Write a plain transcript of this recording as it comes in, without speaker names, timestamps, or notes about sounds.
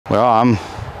Well, I'm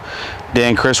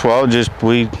Dan Criswell.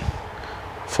 We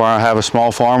have a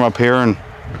small farm up here in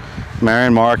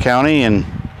Marion, Mara County, and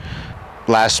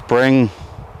last spring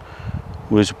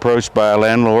was approached by a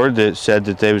landlord that said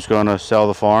that they was going to sell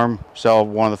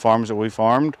one of the farms that we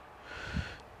farmed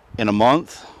in a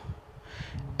month.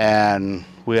 And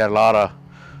we had a lot of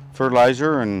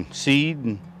fertilizer and seed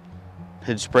and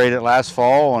had sprayed it last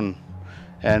fall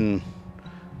and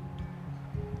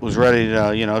was ready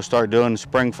to start doing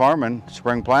spring farming,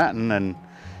 spring planting,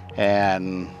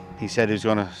 and he said he was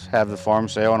going to have the farm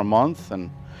sale in a month, and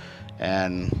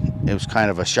it was kind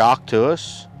of a shock to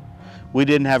us. We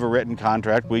didn't have a written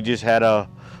contract. We just had a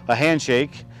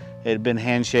handshake. It had been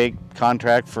handshake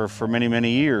contract for many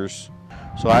years.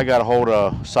 So I got a hold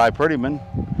of Cy Prettyman,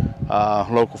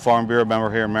 local Farm Bureau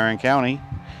member here in Marion County,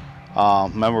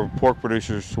 member of pork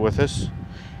producers with us,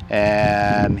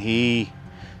 and he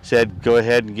said go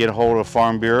ahead and get a hold of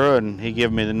Farm Bureau, and he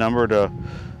gave me the number to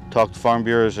talk to Farm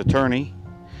Bureau's attorney.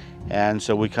 And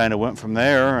so we kind of went from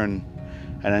there, and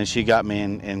then she got me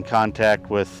in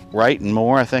contact with Wright and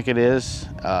Moore, I think it is,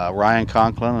 Ryan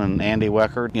Conklin and Andy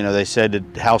Weckert. You know, they said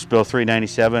that House Bill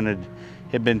 397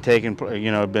 had been taken,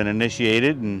 been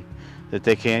initiated, and that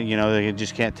they can't, they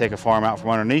just can't take a farm out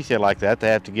from underneath you like that. They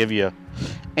have to give you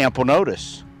ample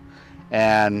notice.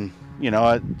 And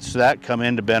so that come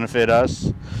in to benefit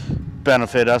us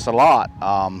a lot.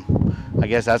 I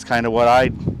guess that's kind of what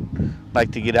I'd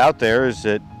like to get out there, is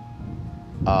that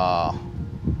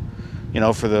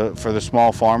for the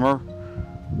small farmer,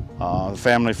 the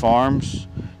family farms,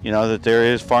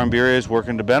 that Farm Bureau is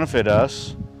working to benefit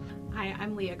us. Hi,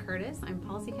 I'm Leah Curtis. I'm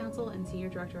Policy Counsel and Senior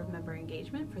Director of Member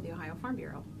Engagement for the Ohio Farm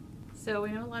Bureau. So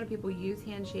we know a lot of people use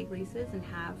handshake leases and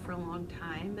have for a long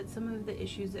time, but some of the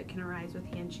issues that can arise with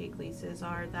handshake leases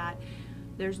are that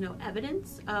there's no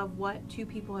evidence of what two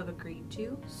people have agreed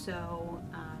to. So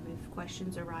if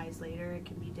questions arise later, it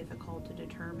can be difficult to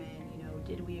determine,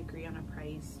 did we agree on a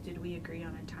price? Did we agree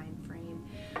on a time frame?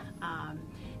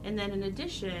 And then in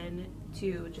addition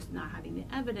to just not having the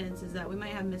evidence is that we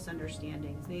might have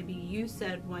misunderstandings. Maybe you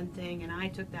said one thing and I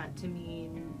took that to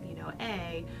mean,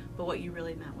 A, but what you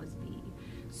really meant was B.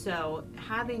 So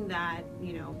having that,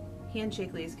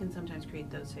 handshake lease can sometimes create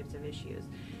those types of issues.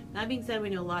 That being said, we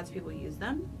know lots of people use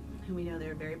them, and we know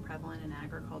they're very prevalent in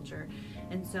agriculture.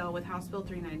 And so with House Bill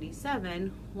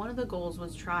 397, one of the goals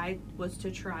was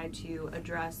to try to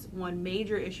address one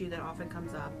major issue that often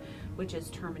comes up, which is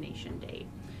termination date.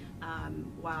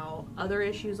 While other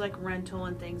issues like rental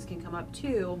and things can come up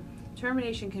too,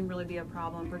 termination can really be a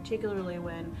problem, particularly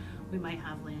when we might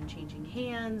have land changing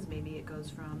hands. Maybe it goes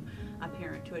from a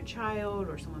parent to a child,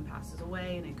 or someone passes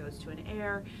away and it goes to an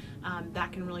heir.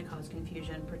 That can really cause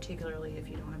confusion, particularly if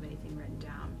you don't have anything written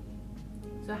down.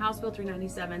 So House Bill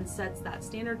 397 sets that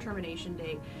standard termination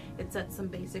date. It sets some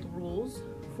basic rules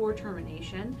for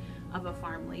termination of a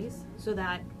farm lease so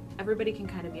that everybody can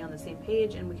kind of be on the same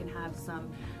page and we can have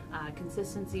some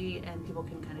consistency and people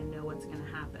can kind of know what's going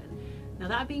to happen. Now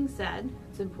that being said,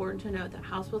 it's important to note that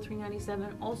House Bill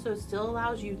 397 also still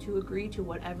allows you to agree to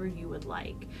whatever you would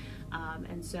like.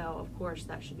 And so of course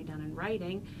that should be done in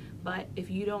writing, but if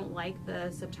you don't like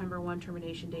the September 1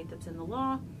 termination date that's in the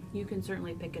law, you can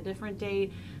certainly pick a different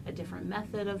date, a different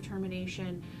method of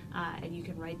termination, and you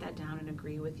can write that down and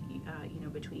agree with,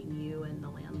 between you and the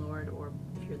landlord, or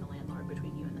if you're the landlord,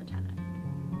 between you and the tenant.